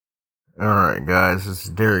Alright, guys, this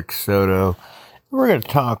is Derek Soto. We're going to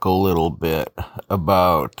talk a little bit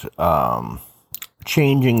about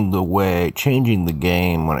changing the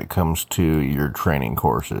game when it comes to your training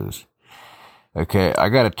courses. Okay, I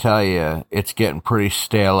got to tell you, it's getting pretty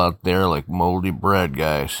stale out there like moldy bread,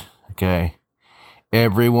 guys. Okay,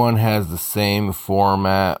 everyone has the same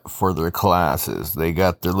format for their classes. They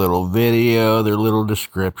got their little video, their little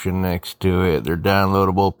description next to it, their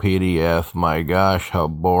downloadable PDF. My gosh, how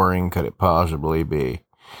boring could it possibly be?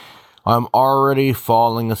 I'm already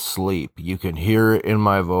falling asleep. You can hear it in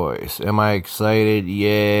my voice. Am I excited?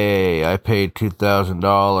 Yay! I paid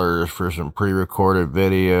 $2,000 for some pre-recorded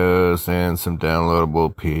videos and some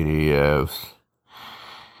downloadable PDFs.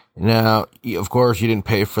 Now, of course, you didn't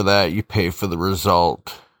pay for that. You pay for the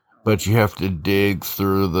result. But you have to dig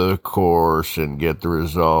through the course and get the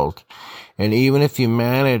result. And even if you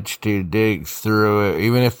manage to dig through it,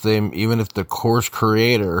 even if the course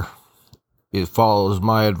creator follows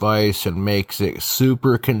my advice and makes it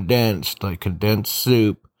super condensed, like condensed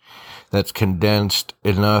soup, that's condensed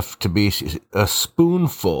enough to be a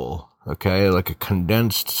spoonful, okay, like a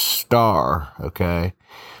condensed star, okay,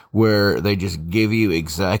 where they just give you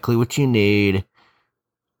exactly what you need.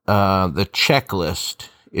 The checklist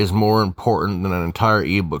is more important than an entire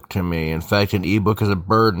ebook to me. In fact, an ebook is a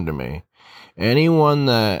burden to me. Anyone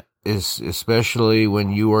that is, especially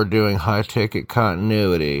when you are doing high-ticket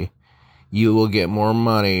continuity, you will get more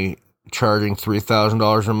money charging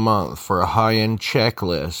 $3,000 a month for a high-end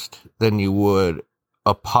checklist than you would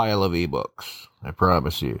a pile of ebooks. I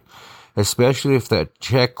promise you. Especially if that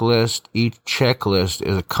checklist, each checklist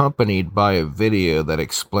is accompanied by a video that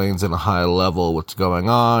explains in a high level what's going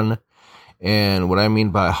on. And what I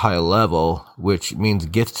mean by high level, which means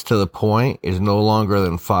gets to the point, is no longer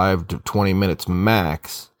than 5 to 20 minutes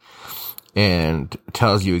max, and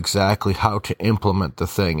tells you exactly how to implement the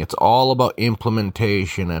thing. It's all about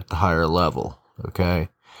implementation at the higher level, okay?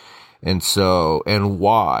 And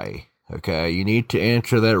why, okay? You need to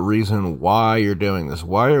answer that reason why you're doing this.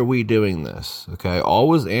 Why are we doing this, okay?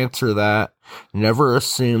 Always answer that. Never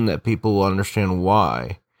assume that people will understand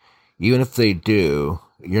why. Even if they do,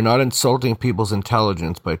 you're not insulting people's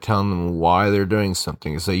intelligence by telling them why they're doing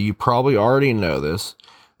something. So you probably already know this,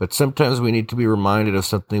 but sometimes we need to be reminded of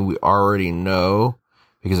something we already know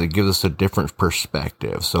because it gives us a different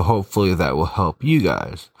perspective. So hopefully that will help you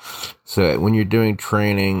guys. So when you're doing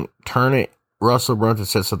training, Russell Brunson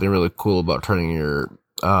said something really cool about turning your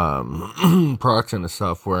products into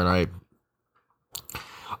software, and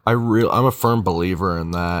I'm a firm believer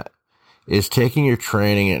in that. Is taking your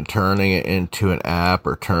training and turning it into an app,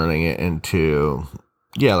 or turning it into,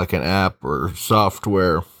 like an app or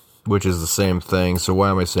software, which is the same thing. So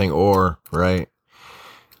why am I saying or, right?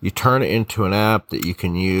 You turn it into an app that you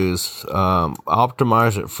can use,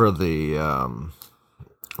 optimize it for the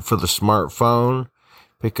smartphone,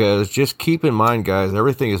 because just keep in mind, guys,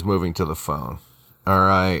 everything is moving to the phone. All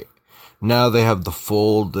right. Now they have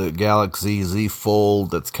the Galaxy Z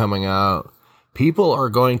Fold that's coming out. People are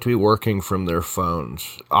going to be working from their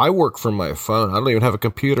phones. I work from my phone. I don't even have a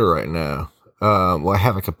computer right now. I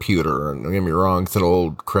have a computer, don't get me wrong, it's an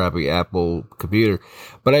old crappy Apple computer,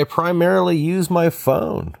 but I primarily use my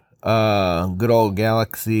phone. Good old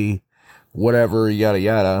Galaxy, whatever, yada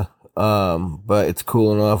yada. But it's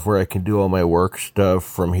cool enough where I can do all my work stuff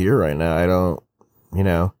from here right now.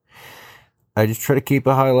 I just try to keep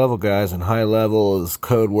a high level, guys, and high level is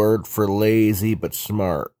code word for lazy but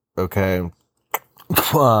smart, okay?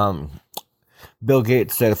 Bill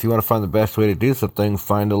Gates said, if you want to find the best way to do something,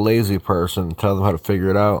 find a lazy person and tell them how to figure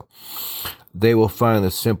it out. They will find the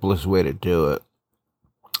simplest way to do it.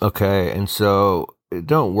 Okay, and so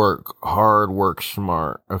don't work hard, work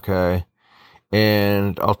smart, okay?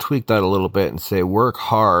 And I'll tweak that a little bit and say work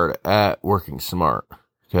hard at working smart,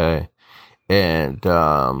 okay? And,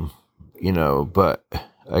 but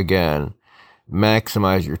again,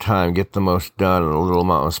 maximize your time, get the most done in a little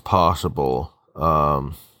amount as possible.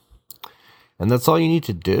 And that's all you need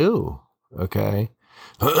to do, okay?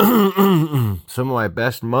 Some of my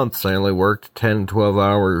best months, I only worked 10, 12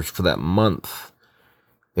 hours for that month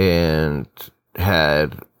and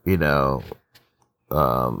had, very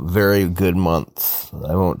good months.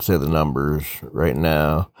 I won't say the numbers right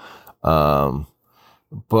now. But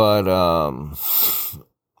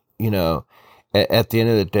at the end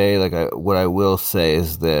of the day, what I will say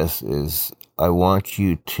is this, is I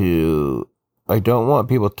don't want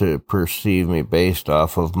people to perceive me based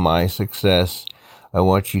off of my success. I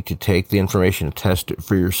want you to take the information and test it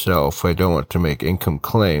for yourself. I don't want to make income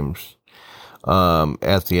claims.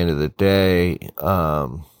 At the end of the day, I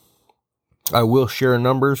will share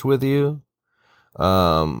numbers with you.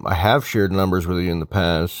 I have shared numbers with you in the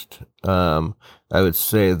past. I would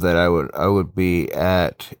say that I would be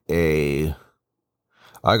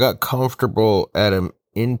I got comfortable at an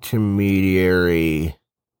intermediary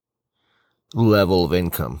level of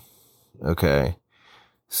income. Okay.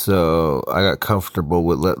 So I got comfortable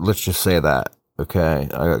with, let's just say that. Okay.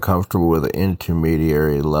 I got comfortable with an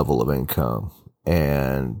intermediary level of income.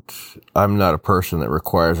 And I'm not a person that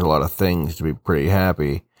requires a lot of things to be pretty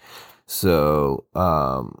happy. So,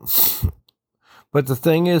 but the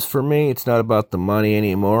thing is, for me, it's not about the money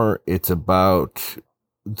anymore. It's about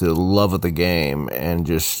the love of the game and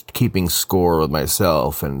just keeping score with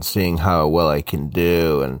myself and seeing how well I can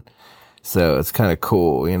do. And so it's kind of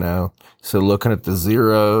cool, you know. So looking at the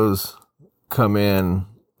zeros come in,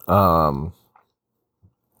 and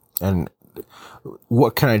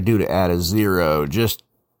what can I do to add a zero just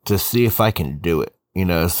to see if I can do it, you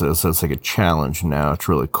know. So it's like a challenge now. It's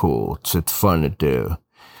really cool. It's fun to do.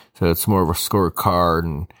 So it's more of a scorecard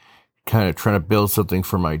and kind of trying to build something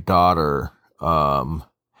for my daughter.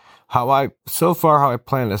 How I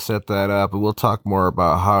plan to set that up, and we'll talk more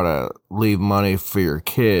about how to leave money for your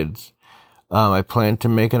kids. I plan to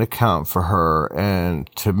make an account for her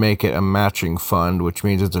and to make it a matching fund, which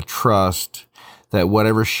means it's a trust that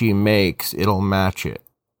whatever she makes, it'll match it.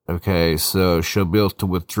 Okay, so she'll be able to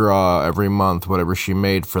withdraw every month whatever she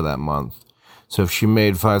made for that month. So if she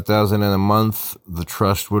made $5,000 in a month, the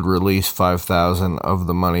trust would release $5,000 of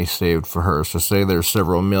the money saved for her. So say there's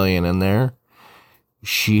several million in there.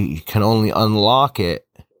 She can only unlock it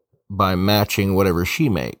by matching whatever she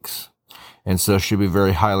makes. And so she'll be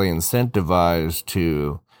very highly incentivized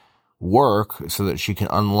to work so that she can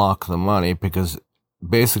unlock the money, because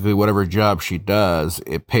basically whatever job she does,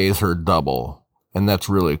 it pays her double. And that's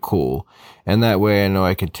really cool. And that way I know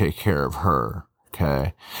I can take care of her.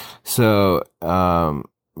 Okay. So,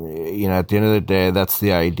 you know, at the end of the day, that's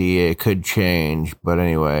the idea. It could change, but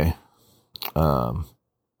anyway,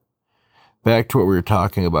 back to what we were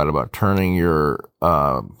talking about turning your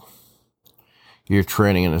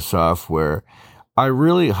training into software. I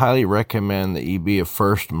really highly recommend that you be a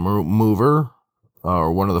first mover,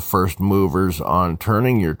 or one of the first movers on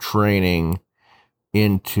turning your training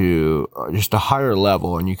into just a higher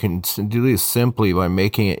level. And you can do this simply by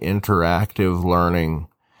making it interactive learning,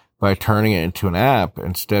 by turning it into an app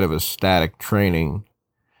instead of a static training,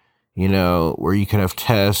 you know, where you can have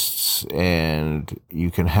tests and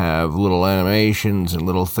you can have little animations and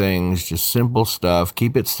little things, just simple stuff.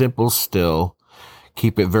 Keep it simple still.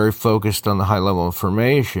 Keep it very focused on the high level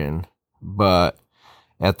information, but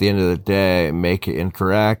at the end of the day, make it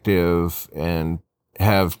interactive and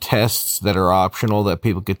have tests that are optional that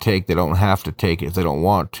people could take. They don't have to take it if they don't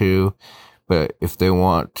want to, but if they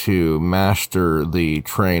want to master the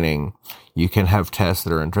training, you can have tests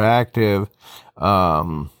that are interactive.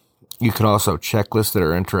 You can also have checklists that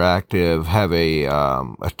are interactive, have a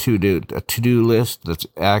to-do list that's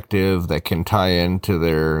active that can tie into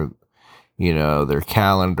their, you know, their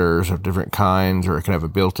calendars of different kinds, or it can have a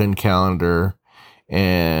built-in calendar,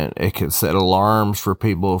 and it can set alarms for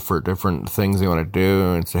people for different things they want to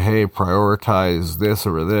do and say, hey, prioritize this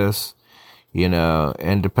over this, you know.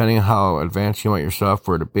 And depending on how advanced you want your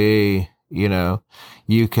software to be, you know,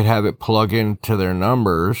 you could have it plug into their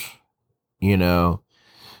numbers, you know,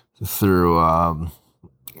 through,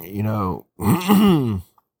 you know,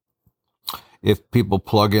 if people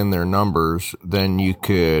plug in their numbers, then you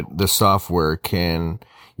can have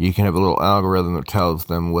a little algorithm that tells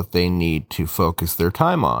them what they need to focus their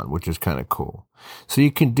time on, which is kind of cool. So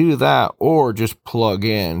you can do that, or just plug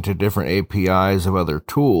in to different APIs of other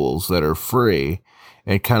tools that are free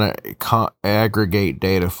and kind of aggregate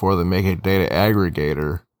data for them, make a data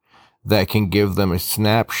aggregator that can give them a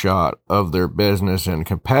snapshot of their business and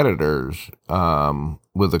competitors,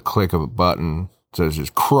 with a click of a button. So it's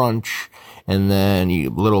just crunch, and then a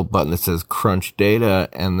little button that says crunch data,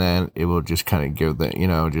 and then it will just kind of give the, you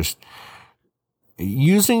know, just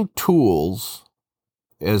using tools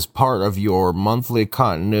as part of your monthly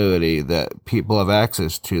continuity that people have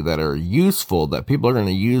access to, that are useful, that people are going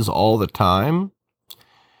to use all the time.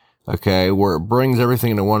 Okay, where it brings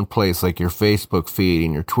everything into one place, like your Facebook feed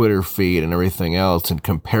and your Twitter feed and everything else, and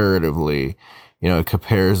comparatively, you know, it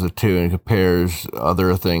compares the two and compares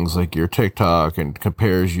other things like your TikTok and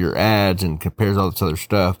compares your ads and compares all this other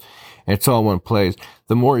stuff. And it's all in one place.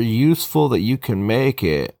 The more useful that you can make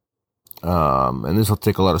it, and this will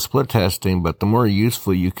take a lot of split testing, but the more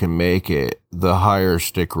useful you can make it, the higher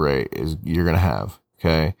stick rate is you're going to have.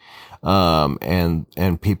 Okay.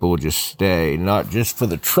 And people will just stay, not just for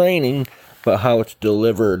the training, but how it's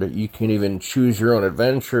delivered. You can even choose your own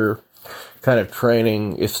adventure. kind of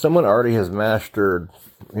training, if someone already has mastered,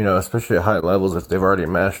 especially at high levels, if they've already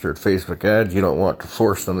mastered Facebook ads, you don't want to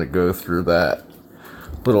force them to go through that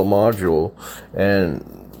little module, and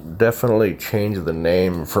definitely change the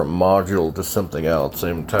name from module to something else.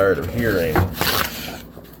 I'm tired of hearing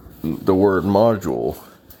the word module,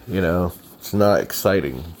 it's not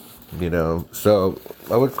exciting, so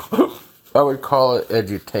I would call it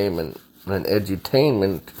edutainment. And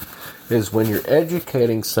edutainment is when you're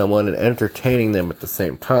educating someone and entertaining them at the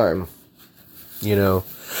same time,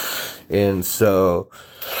 and so,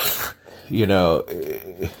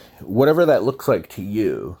 whatever that looks like to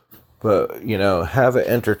you, but, have it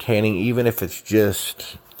entertaining, even if it's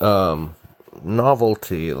just,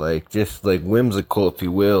 novelty, just whimsical, if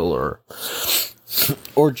you will,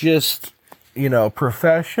 or just,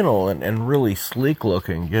 professional and really sleek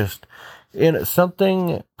looking, just in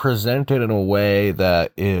something presented in a way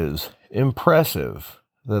that is impressive,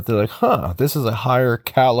 that they're like, this is a higher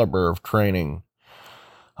caliber of training,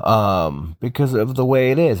 because of the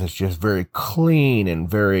way it is. It's just very clean and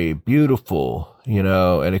very beautiful,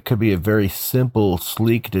 and it could be a very simple,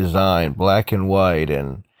 sleek design, black and white,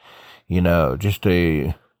 and, just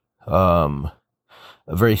a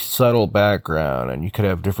very subtle background, and you could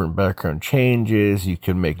have different background changes. You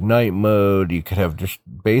could make night mode. You could have just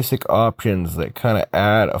basic options that kind of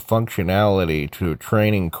add a functionality to a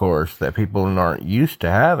training course that people aren't used to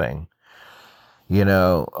having,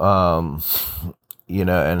 and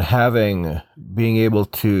being able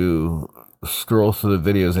to scroll through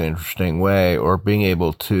the videos in an interesting way, or being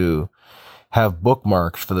able to have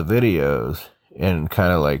bookmarks for the videos and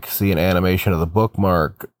kind of see an animation of the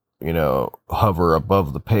bookmark, hover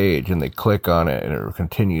above the page, and they click on it and it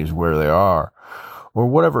continues where they are, or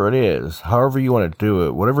whatever it is, however you want to do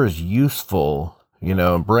it, whatever is useful,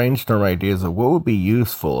 and brainstorm ideas of what would be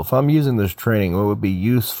useful. If I'm using this training, what would be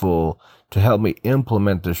useful to help me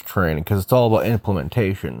implement this training? Because it's all about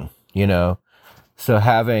implementation, so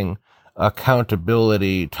having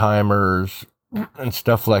accountability timers and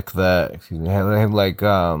stuff like that,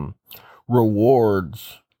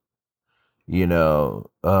 rewards,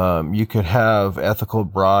 you could have ethical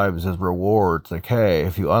bribes as rewards. Hey,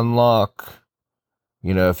 if you unlock,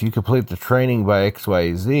 if you complete the training by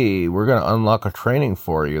XYZ, we're going to unlock a training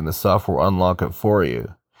for you, and the software will unlock it for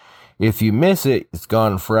you. If you miss it, it's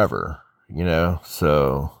gone forever,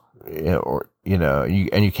 so,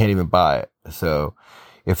 you can't even buy it. So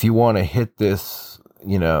if you want to hit this,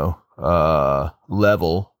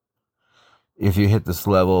 level, if you hit this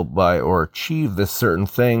level or achieve this certain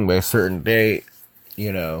thing by a certain date,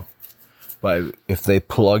 if they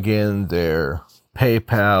plug in their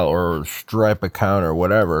PayPal or Stripe account or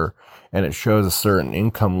whatever, and it shows a certain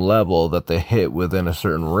income level that they hit within a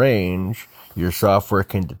certain range, your software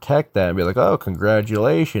can detect that and be like, oh,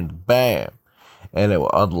 congratulations, bam. And it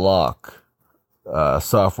will unlock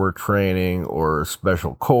software training or a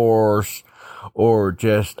special course, or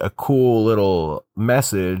just a cool little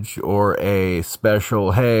message, or a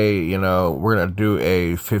special, hey, we're going to do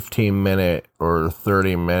a 15-minute or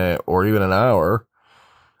 30-minute or even an hour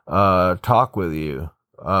talk with you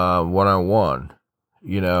one-on-one,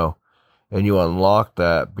 and you unlock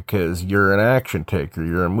that because you're an action taker,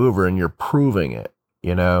 you're a mover, and you're proving it,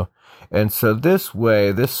 And so this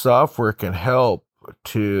way, this software can help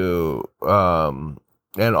to,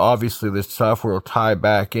 and obviously this software will tie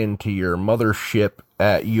back into your mothership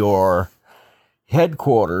at your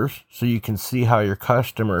headquarters, so you can see how your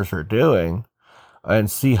customers are doing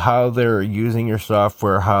and see how they're using your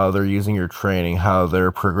software, how they're using your training, how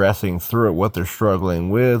they're progressing through it, what they're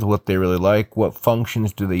struggling with, what they really like, what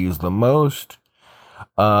functions do they use the most,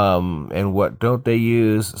 and what don't they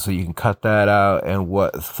use, so you can cut that out, and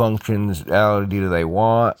what functionality do they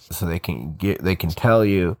want, so they can tell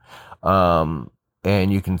you,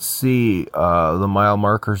 and you can see the mile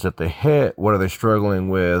markers that they hit, what are they struggling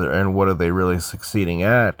with, and what are they really succeeding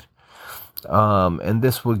at. And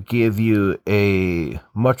this will give you a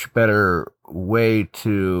much better way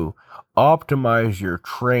to optimize your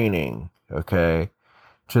training, okay,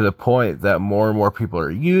 to the point that more and more people are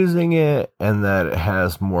using it, and that it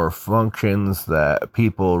has more functions that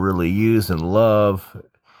people really use and love.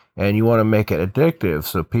 And you want to make it addictive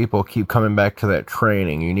so people keep coming back to that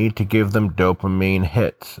training. You need to give them dopamine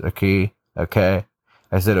hits, okay? I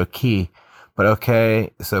said okay. But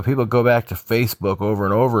okay, so people go back to Facebook over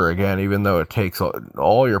and over again, even though it takes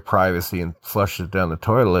all your privacy and flushes it down the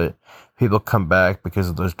toilet. people come back because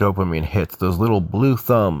of those dopamine hits, those little blue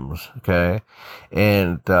thumbs, okay?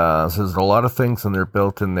 And so there's a lot of things in there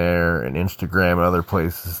built in there, and Instagram and other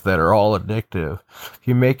places that are all addictive. If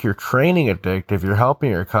you make your training addictive, you're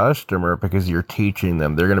helping your customer because you're teaching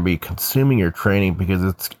them. They're going to be consuming your training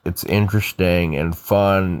because it's interesting and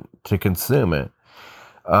fun to consume it.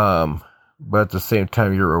 But at the same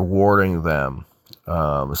time, you're rewarding them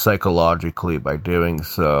psychologically by doing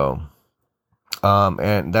so.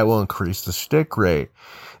 And that will increase the stick rate.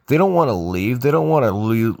 They don't want to leave. They don't want to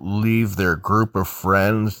leave their group of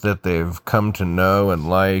friends that they've come to know and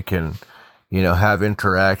like and, have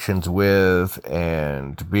interactions with,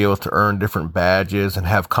 and to be able to earn different badges and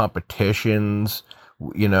have competitions,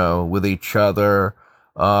 with each other,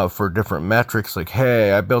 for different metrics. Like,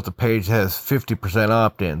 hey, I built a page that has 50%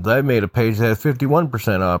 opt-ins. I made a page that has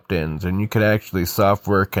 51% opt-ins. And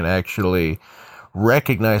software can actually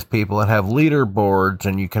recognize people and have leaderboards,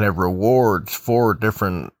 and you can have rewards for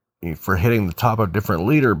hitting the top of different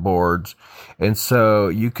leaderboards. And so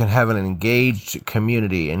you can have an engaged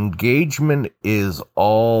community. Engagement is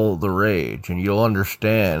all the rage, and you'll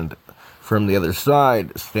understand from the other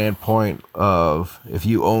side standpoint of if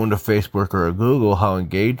you owned a Facebook or a Google, how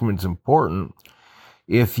engagement's important.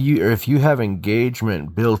 If you have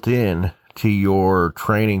engagement built in to your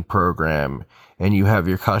training program, and you have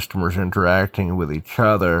your customers interacting with each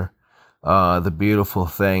other, the beautiful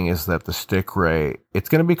thing is that the stick rate, it's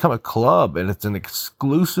going to become a club, and it's an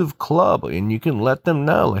exclusive club, and you can let them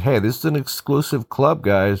know, like, hey, this is an exclusive club,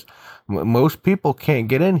 guys. Most people can't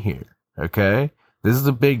get in here, okay? This is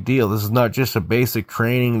a big deal. This is not just a basic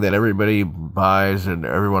training that everybody buys and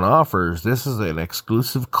everyone offers. This is an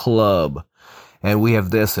exclusive club, and we have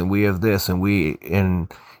this, and we have this, and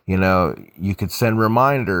you could send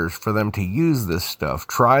reminders for them to use this stuff.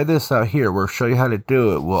 Try this out here. We'll show you how to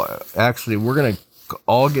do it. Well, actually, we're going to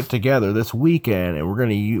all get together this weekend, and we're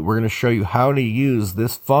going to show you how to use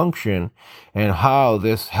this function and how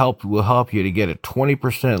this will help you to get a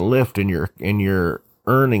 20% lift in your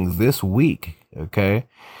earnings this week. Okay.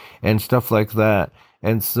 And stuff like that.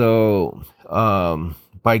 And so,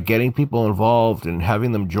 by getting people involved and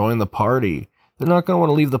having them join the party, they're not going to want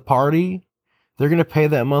to leave the party. They're going to pay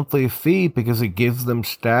that monthly fee because it gives them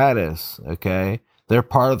status, okay? They're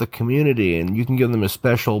part of the community, and you can give them a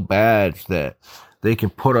special badge that they can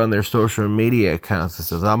put on their social media accounts that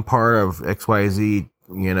says, I'm part of XYZ,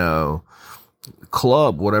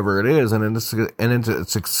 club, whatever it is, and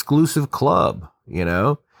it's exclusive club,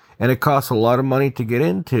 and it costs a lot of money to get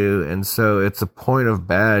into, and so it's a point of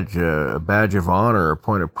a badge of honor, a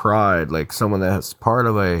point of pride, like someone that's part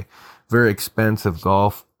of a very expensive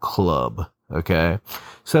golf club. Okay,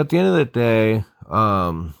 so at the end of the day,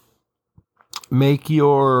 make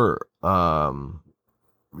your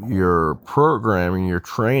programming, your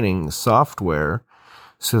training software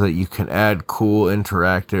so that you can add cool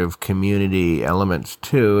interactive community elements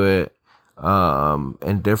to it,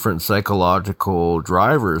 and different psychological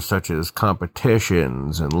drivers such as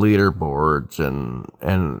competitions and leaderboards and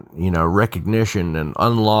recognition and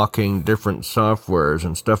unlocking different softwares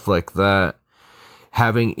and stuff like that.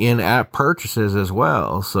 Having in-app purchases as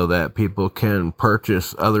well, so that people can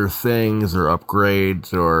purchase other things or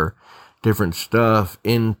upgrades or different stuff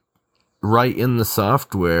right in the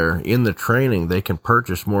software, in the training. They can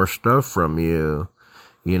purchase more stuff from you,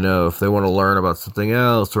 if they want to learn about something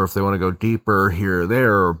else, or if they want to go deeper here or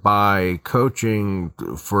there, or buy coaching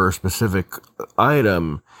for a specific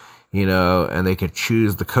item, and they could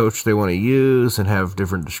choose the coach they want to use and have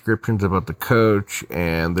different descriptions about the coach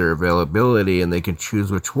and their availability, and they can choose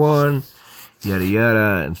which one, yada,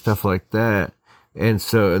 yada, and stuff like that. And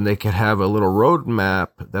they can have a little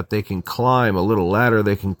roadmap that they can climb, a little ladder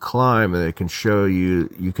they can climb, and they can show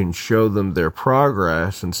you can show them their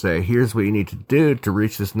progress and say, here's what you need to do to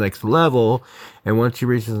reach this next level. And once you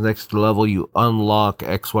reach this next level, you unlock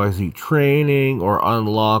XYZ training or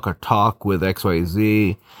unlock a talk with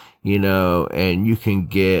XYZ, and you can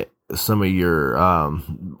get some of your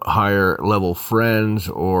higher level friends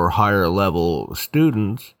or higher level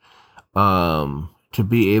students to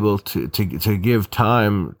be able to give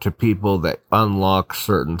time to people that unlock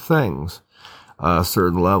certain things,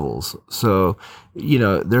 certain levels. So,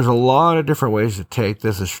 there's a lot of different ways to take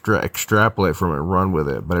this, extrapolate from it, and run with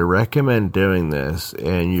it. But I recommend doing this,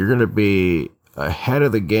 and you're going to be ahead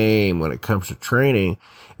of the game when it comes to training.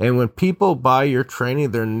 And when people buy your training,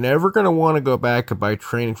 they're never going to want to go back and buy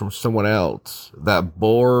training from someone else. That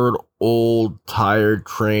bored, old, tired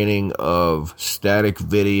training of static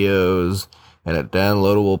videos and a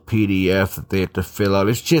downloadable PDF that they have to fill out.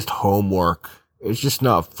 It's just homework. It's just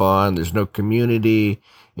not fun. There's no community.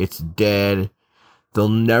 It's dead. they'll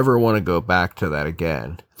never want to go back to that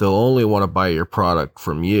again. They'll only want to buy your product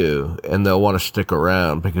from you, and they'll want to stick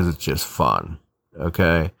around because it's just fun.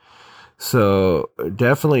 Okay? So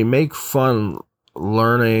definitely make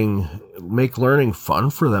learning fun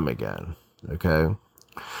for them again. Okay?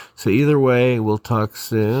 So either way, we'll talk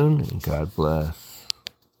soon, and God bless.